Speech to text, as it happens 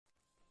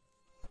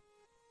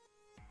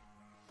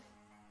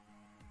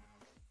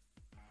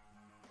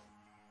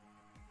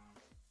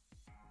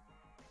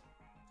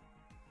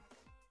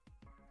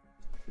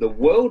the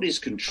world is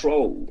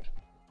controlled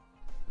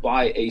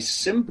by a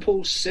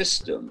simple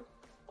system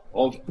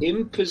of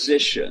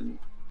imposition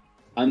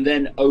and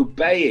then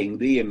obeying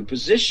the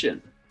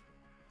imposition.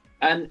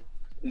 And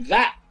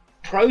that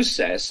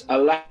process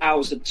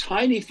allows a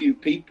tiny few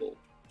people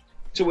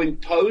to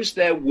impose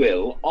their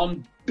will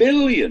on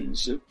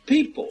billions of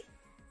people.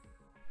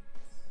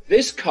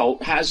 This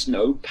cult has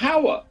no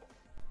power.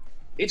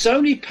 Its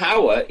only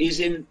power is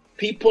in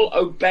people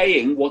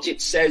obeying what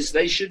it says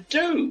they should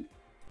do.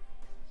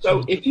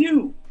 So if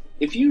you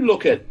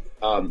look at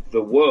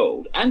the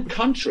world and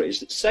countries,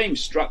 the same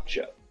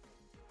structure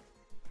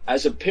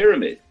as a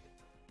pyramid,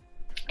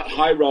 a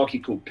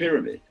hierarchical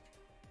pyramid,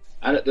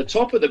 and at the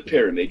top of the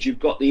pyramid you've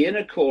got the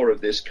inner core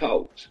of this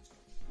cult,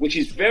 which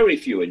is very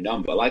few in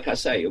number. Like I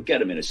say, you'll get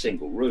them in a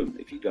single room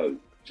if you go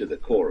to the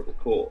core of the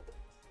core.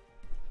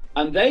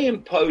 And they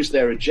impose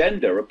their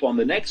agenda upon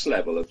the next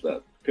level of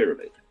the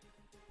pyramid.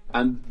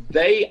 And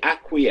they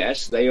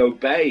acquiesce, they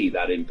obey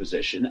that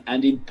imposition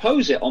and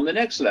impose it on the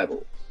next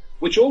level,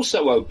 which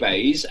also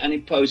obeys and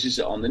imposes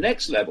it on the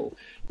next level.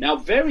 Now,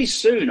 very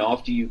soon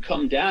after you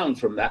come down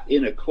from that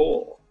inner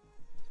core,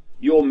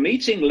 you're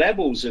meeting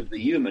levels of the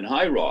human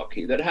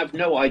hierarchy that have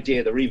no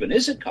idea there even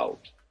is a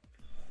cult.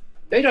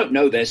 They don't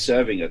know they're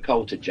serving a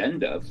cult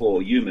agenda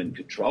for human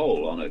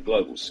control on a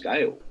global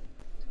scale.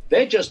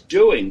 They're just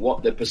doing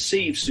what the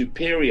perceived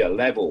superior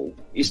level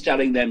is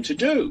telling them to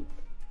do.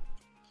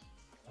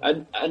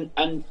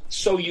 And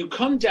so you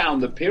come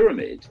down the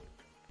pyramid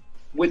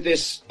with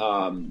this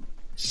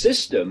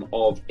system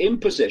of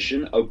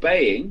imposition,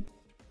 obeying,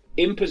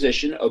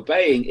 imposition,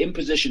 obeying,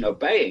 imposition,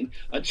 obeying,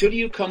 until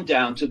you come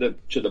down to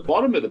the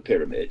bottom of the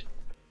pyramid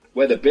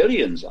where the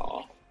billions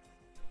are.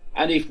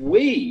 And if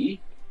we,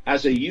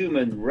 as a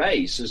human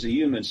race, as a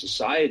human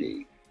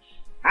society,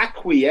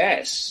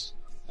 acquiesce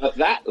at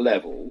that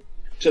level,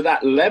 to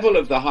that level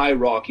of the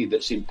hierarchy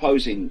that's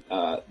imposing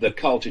the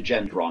cult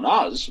agenda on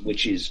us,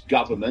 which is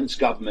governments,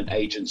 government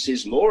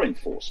agencies, law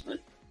enforcement,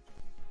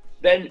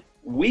 then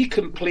we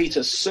complete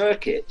a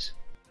circuit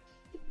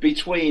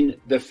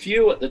between the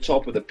few at the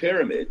top of the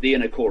pyramid, the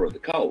inner core of the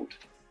cult,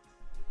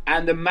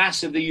 and the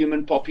mass of the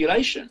human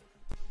population.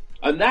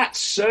 And that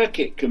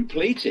circuit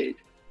completed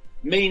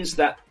means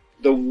that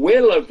the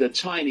will of the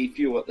tiny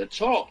few at the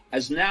top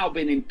has now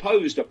been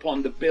imposed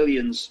upon the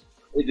billions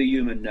in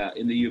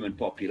the human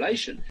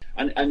population.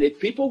 And if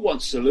people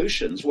want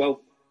solutions,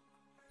 well,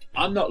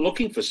 I'm not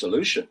looking for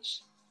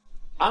solutions.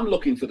 I'm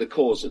looking for the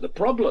cause of the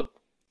problem.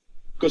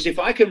 Because if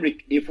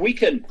we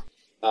can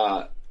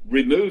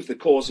remove the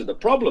cause of the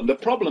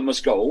problem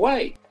must go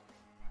away.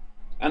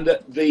 And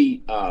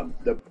the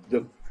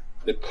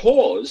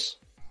cause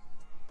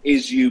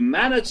is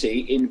humanity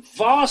in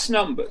vast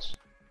numbers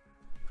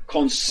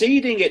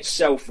conceding its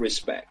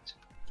self-respect,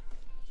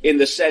 in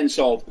the sense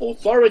of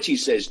authority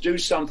says do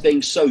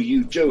something, so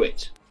you do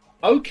it.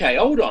 Okay,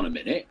 hold on a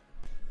minute.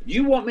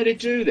 You want me to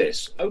do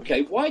this?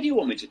 Okay, why do you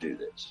want me to do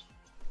this?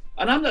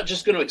 And I'm not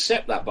just going to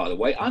accept that, by the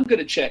way. I'm going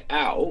to check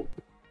out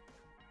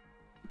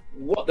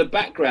what the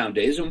background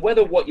is and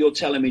whether what you're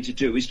telling me to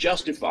do is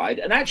justified,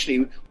 and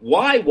actually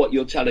why what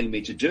you're telling me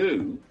to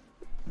do,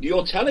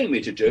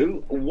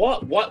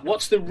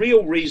 what's the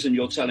real reason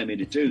you're telling me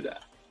to do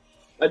that?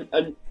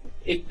 And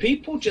if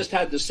people just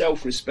had the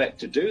self-respect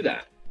to do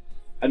that,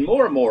 and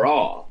more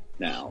are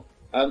now,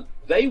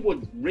 they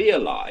would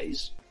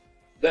realize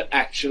that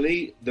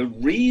actually the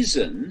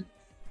reason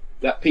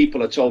that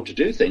people are told to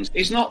do things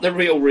is not the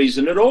real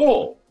reason at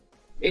all.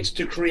 It's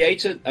to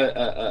create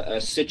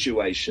a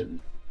situation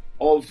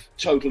of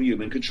total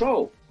human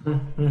control.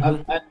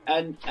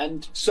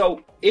 And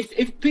so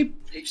if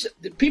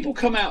people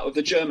come out of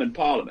the German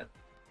parliament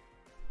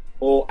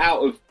or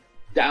out of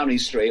Downing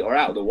Street or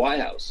out of the White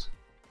House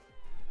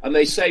and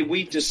they say,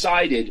 we've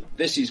decided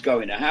this is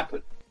going to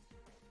happen,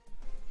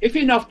 if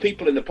enough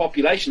people in the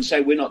population say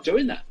we're not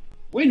doing that,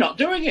 we're not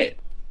doing it.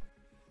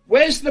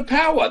 Where's the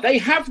power? They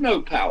have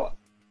no power.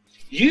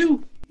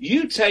 You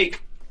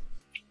take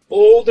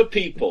all the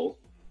people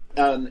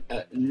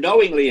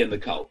knowingly in the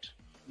cult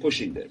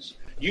pushing this.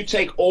 You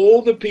take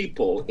all the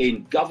people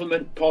in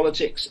government,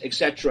 politics,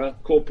 etc.,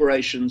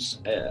 corporations,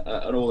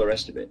 and all the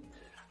rest of it,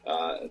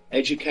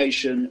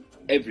 education,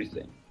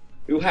 everything,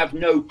 who have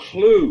no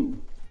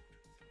clue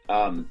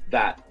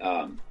that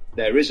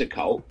there is a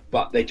cult,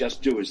 but they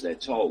just do as they're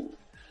told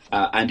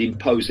and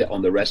impose it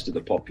on the rest of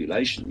the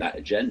population, that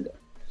agenda.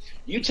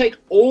 You take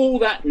all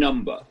that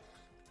number,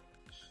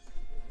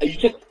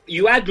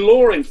 you add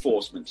law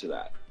enforcement to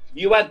that,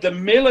 you add the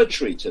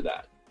military to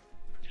that,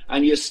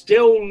 and you're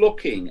still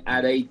looking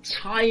at a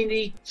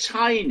tiny,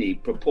 tiny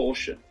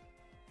proportion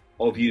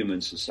of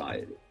human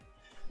society.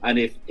 And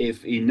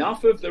if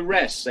enough of the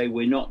rest say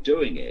we're not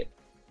doing it,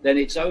 then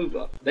it's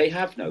over. They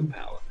have no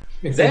power.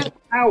 Exactly. Their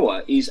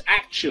power is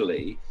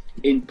actually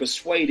in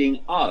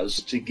persuading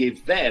us to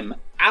give them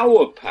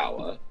our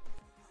power,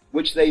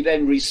 which they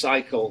then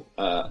recycle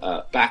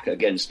back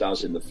against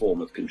us in the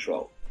form of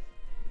control.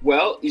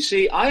 Well, you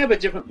see, I have a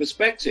different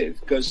perspective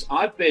because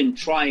I've been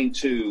trying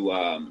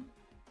to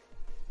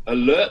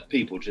alert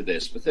people to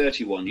this for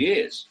 31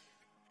 years.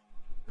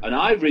 And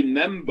I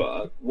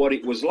remember what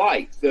it was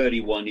like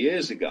 31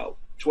 years ago,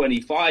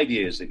 25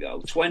 years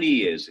ago, 20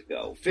 years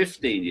ago,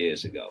 15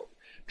 years ago,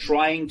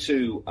 trying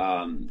to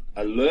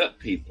alert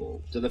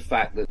people to the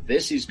fact that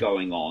this is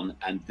going on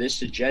and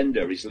this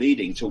agenda is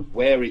leading to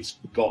where it's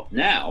got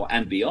now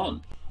and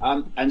beyond.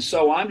 And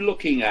so I'm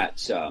looking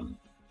at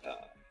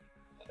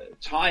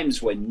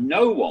times when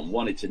no one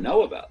wanted to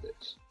know about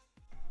this.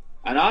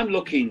 And I'm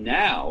looking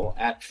now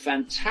at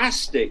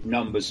fantastic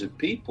numbers of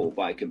people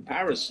by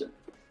comparison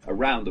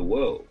around the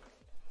world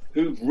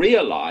who've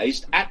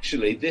realized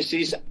actually this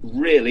is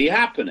really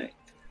happening.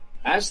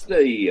 As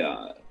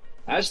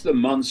the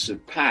months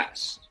have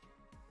passed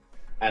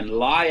and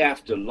lie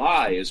after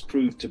lie has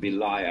proved to be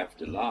lie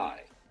after lie,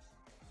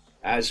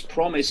 as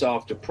promise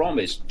after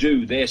promise,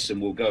 do this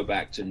and we'll go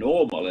back to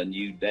normal, and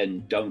you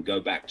then don't go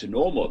back to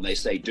normal, and they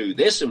say do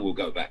this and we'll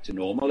go back to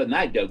normal, and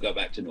they don't go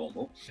back to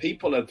normal.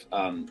 People have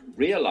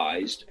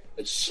realized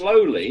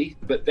slowly,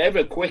 but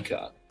ever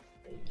quicker,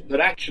 that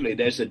actually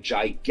there's a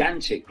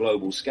gigantic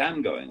global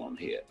scam going on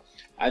here.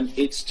 And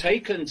it's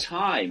taken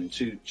time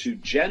to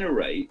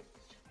generate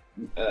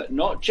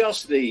not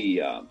just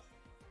the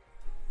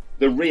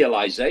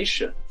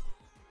realization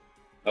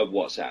of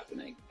what's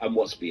happening and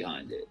what's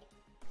behind it,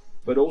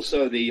 but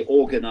also the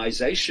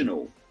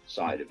organizational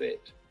side of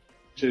it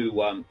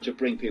to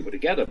bring people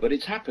together. But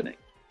it's happening.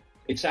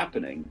 It's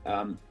happening.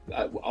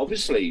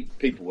 Obviously,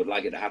 people would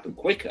like it to happen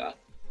quicker.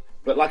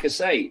 But like I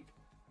say,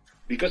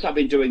 because I've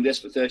been doing this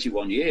for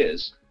 31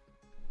 years,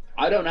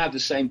 I don't have the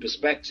same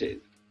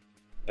perspective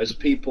as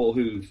people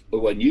who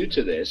are new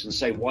to this and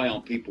say, why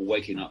aren't people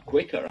waking up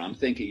quicker? I'm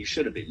thinking, you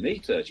should have been me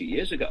 30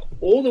 years ago,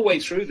 all the way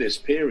through this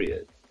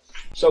period.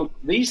 So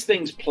these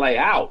things play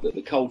out that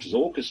the cult has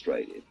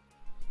orchestrated,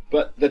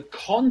 but the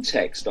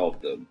context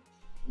of them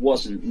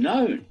wasn't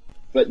known.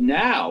 But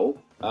now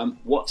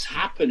what's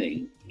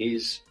happening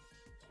is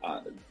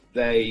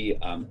they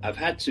have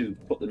had to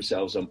put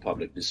themselves on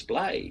public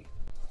display.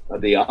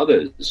 The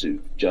others who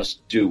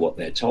just do what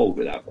they're told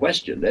without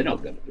question, they're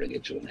not going to bring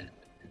it to an end.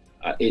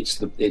 It's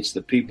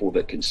the people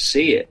that can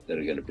see it that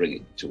are going to bring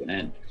it to an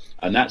end.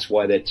 And that's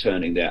why they're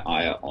turning their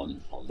ire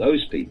on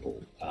those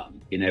people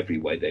in every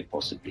way they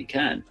possibly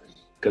can,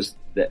 because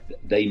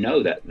they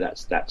know that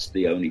that's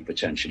the only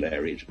potential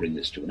area to bring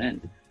this to an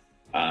end.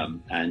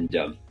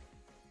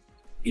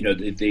 You know,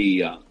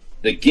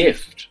 the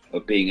gift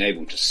of being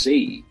able to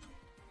see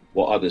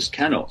what others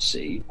cannot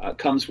see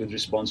comes with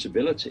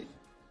responsibility.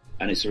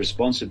 And it's the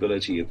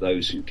responsibility of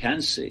those who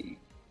can see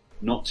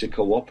not to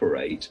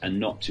cooperate and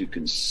not to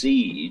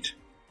concede,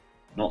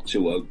 not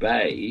to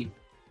obey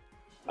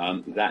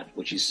that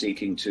which is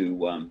seeking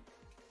to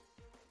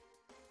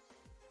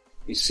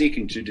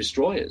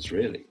destroy us,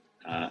 really,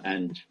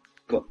 and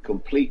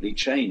completely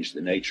change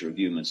the nature of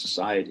human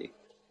society.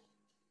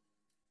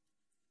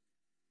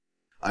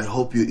 I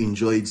hope you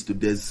enjoyed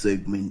today's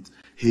segment.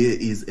 Here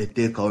is a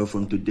takeaway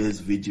from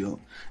today's video.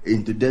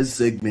 In today's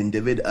segment,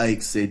 David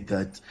Icke said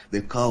that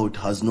the cult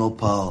has no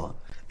power.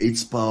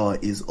 Its power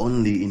is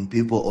only in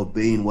people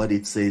obeying what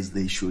it says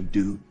they should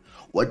do.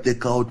 What the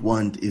cult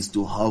want is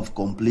to have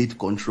complete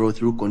control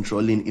through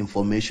controlling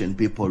information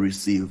people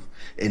receive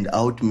and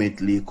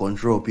ultimately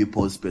control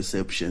people's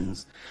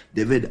perceptions.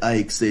 David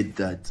Icke said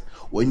that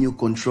when you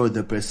control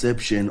the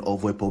perception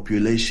of a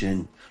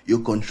population, you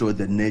control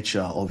the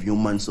nature of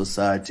human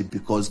society,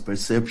 because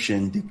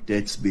perception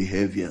dictates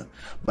behavior.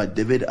 But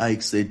David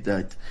Icke said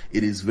that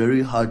it is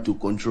very hard to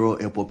control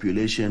a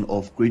population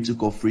of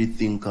critical free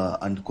thinker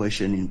and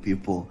questioning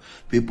people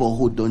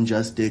who don't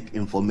just take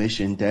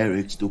information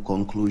direct to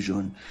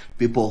conclusion,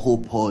 people who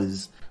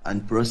pause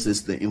and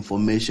process the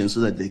information so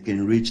that they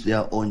can reach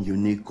their own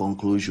unique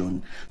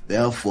conclusion.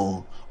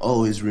 Therefore,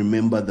 always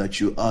remember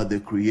that you are the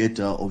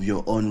creator of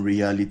your own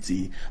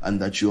reality and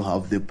that you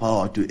have the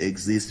power to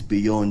exist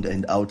beyond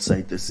and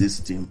outside the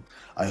system.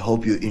 I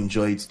hope you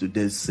enjoyed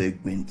today's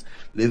segment.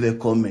 Leave a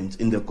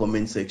comment in the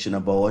comment section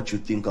about what you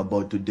think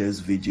about today's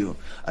video,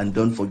 and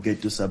don't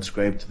forget to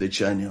subscribe to the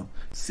channel.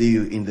 See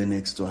you in the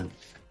next one.